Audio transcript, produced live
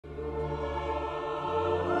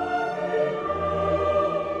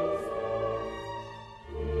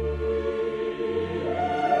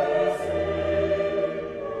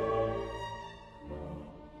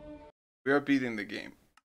We are beating the game.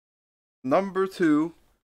 Number 2,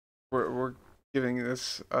 we're giving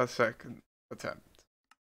this a second attempt.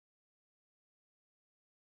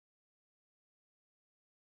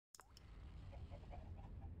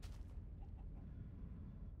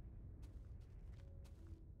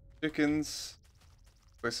 Chickens,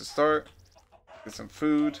 place to start, get some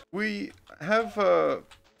food. We have a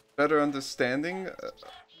better understanding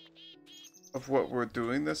of what we're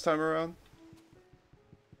doing this time around.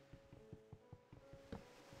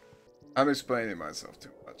 I'm explaining myself too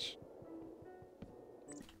much.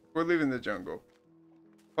 We're leaving the jungle.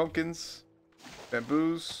 Pumpkins,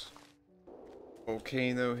 bamboos,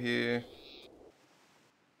 volcano here,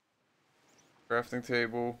 crafting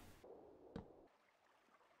table.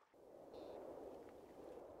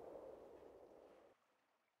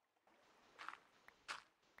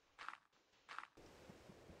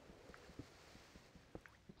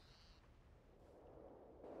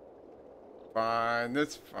 Fine,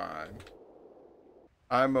 it's fine.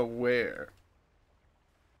 I'm aware.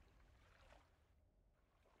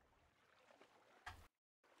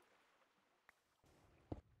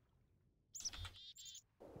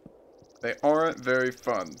 They aren't very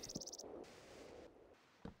fun.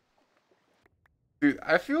 Dude,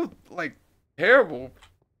 I feel like terrible.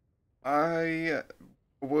 I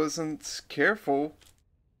wasn't careful.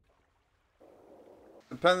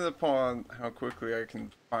 Depending upon how quickly I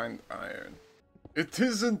can find iron. It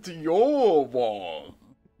isn't your one.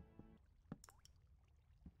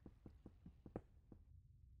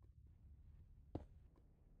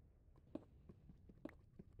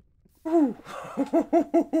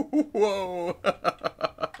 Whoa.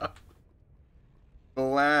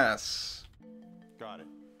 Glass. Got it.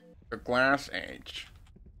 The glass age.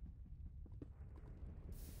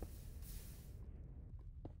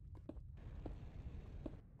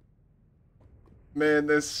 Man,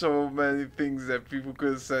 there's so many things that people could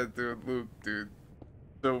have said to Luke, dude.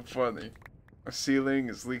 So funny. Our ceiling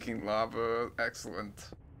is leaking lava. Excellent.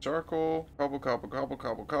 Charcoal. Cobble, cobble, cobble,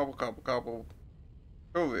 cobble, cobble, cobble, cobble.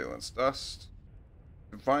 Covalence dust.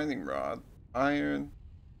 Divining rod. Iron.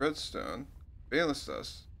 Redstone. Valence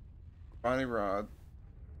dust. Divining rod.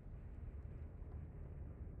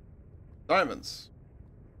 Diamonds.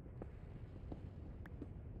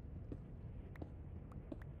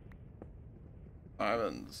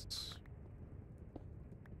 Diamonds.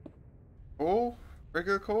 Coal?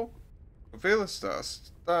 Regular coal? Valence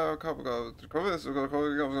dust. Copper,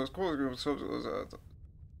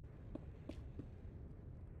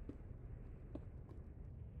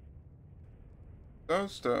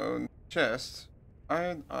 stone, chest,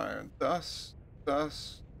 iron, dust,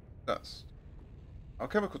 dust.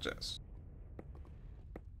 Alchemical chest.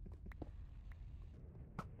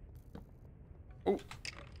 Oh.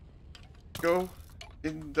 Go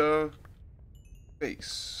in the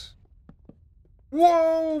face.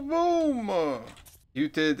 Whoa, boom! You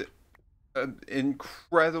did an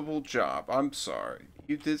incredible job. I'm sorry.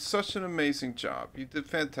 You did such an amazing job. You did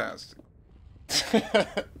fantastic.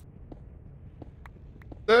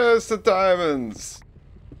 There's the diamonds!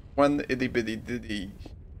 One itty bitty diddy.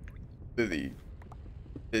 Diddy.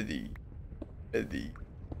 Diddy. Diddy.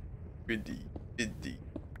 Biddy. Biddy.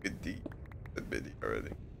 Biddy. Biddy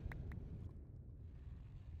already.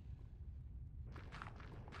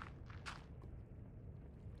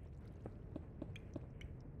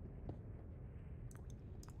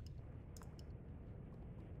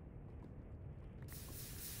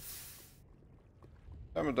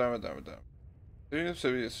 Diamond.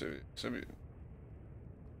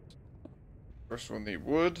 First we'll need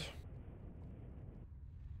wood.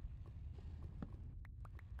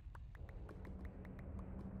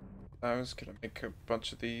 I was gonna make a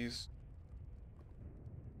bunch of these.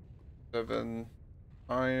 7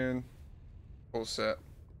 iron. Full set.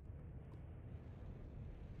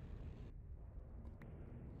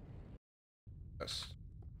 Yes.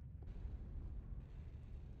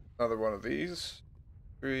 Another one of these.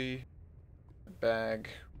 3. Bag.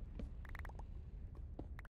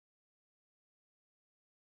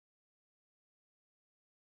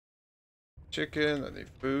 Chicken. I need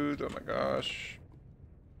food. Oh my gosh.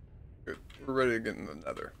 Good. We're ready to get in the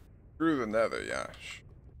nether. Through the nether, yash.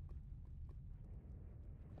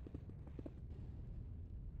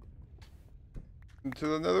 Into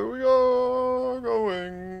the nether we are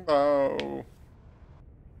going now.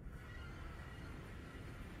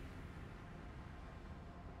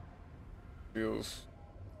 Feels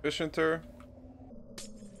efficienter.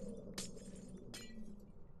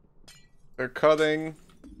 They're cutting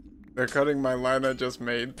my line I just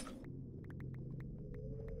made.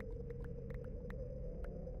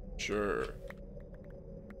 Sure.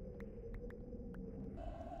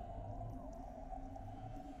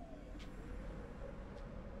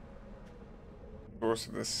 source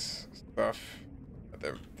of this stuff.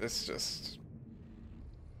 This just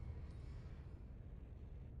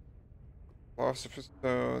philosopher's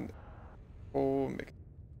stone. Oh, make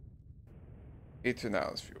it 8 now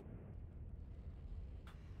is fuel.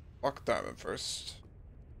 Lock diamond first.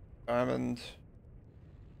 Diamond.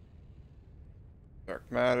 Dark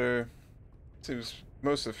matter. Seems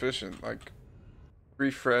most efficient. Like,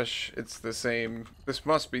 refresh, it's the same. This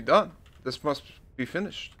must be done. This must be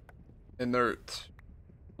finished. Inert.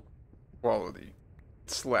 Quality.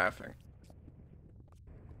 It's laughing.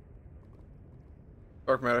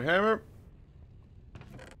 Dark matter hammer.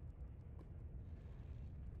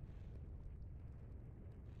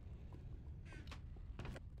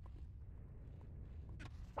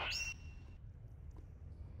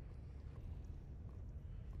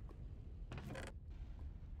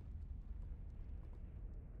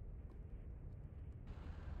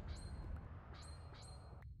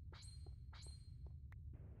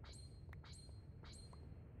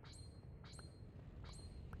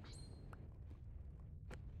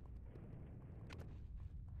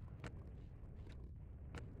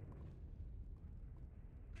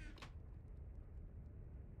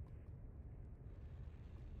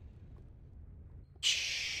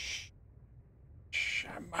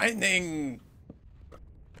 I'm mining.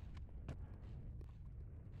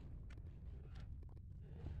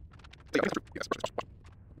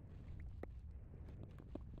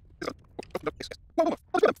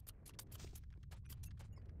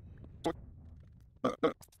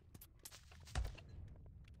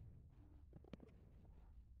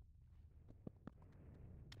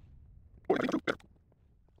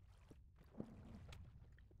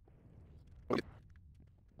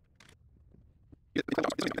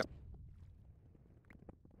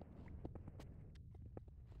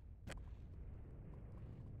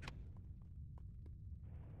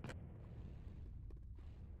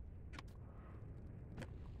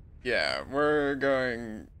 Yeah, we're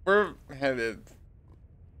headed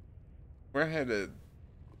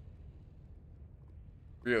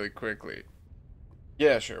really quickly.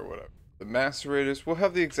 Yeah, sure, whatever. The macerators, we'll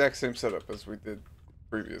have the exact same setup as we did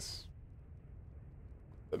previous.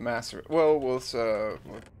 The macer, well,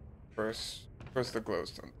 first the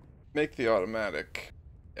glowstone. Make the automatic.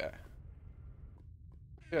 Yeah.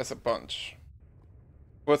 Yes, a bunch.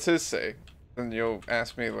 What's his say? Then you'll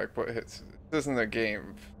ask me like what hits. This isn't a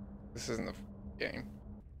game. This isn't a game.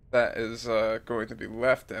 That is going to be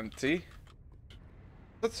left empty.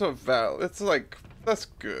 That's a it's like that's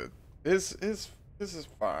good. His this is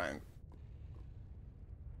fine.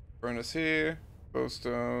 Furnace here,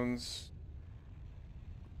 glowstones,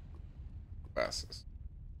 glasses,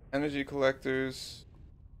 energy collectors.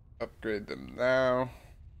 Upgrade them now.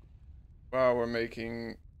 While we're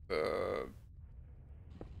making the.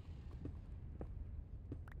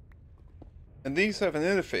 And these have an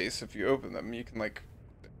interface. If you open them, you can like.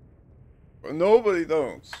 Well, nobody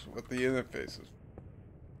knows what the interface is.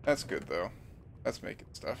 That's good though. That's making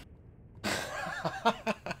stuff.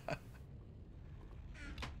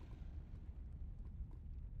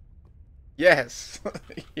 Yes.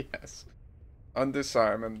 Yes. Under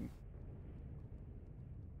Simon.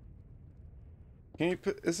 Can you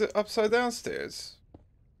put, is it upside down stairs?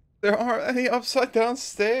 There aren't any upside down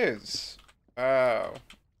stairs. Wow.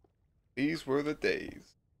 These were the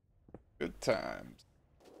days. Good times.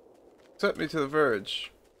 Set me to the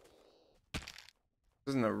verge. This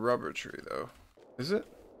isn't a rubber tree though. Is it?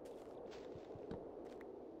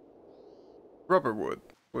 Rubber wood.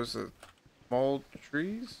 Was it small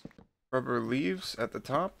trees? Rubber leaves at the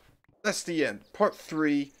top? That's the end. Part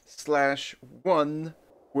 3/1.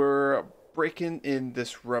 We're breaking in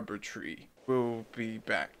this rubber tree. We'll be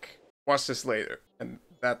back. Watch this later. And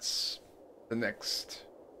that's the next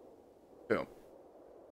film.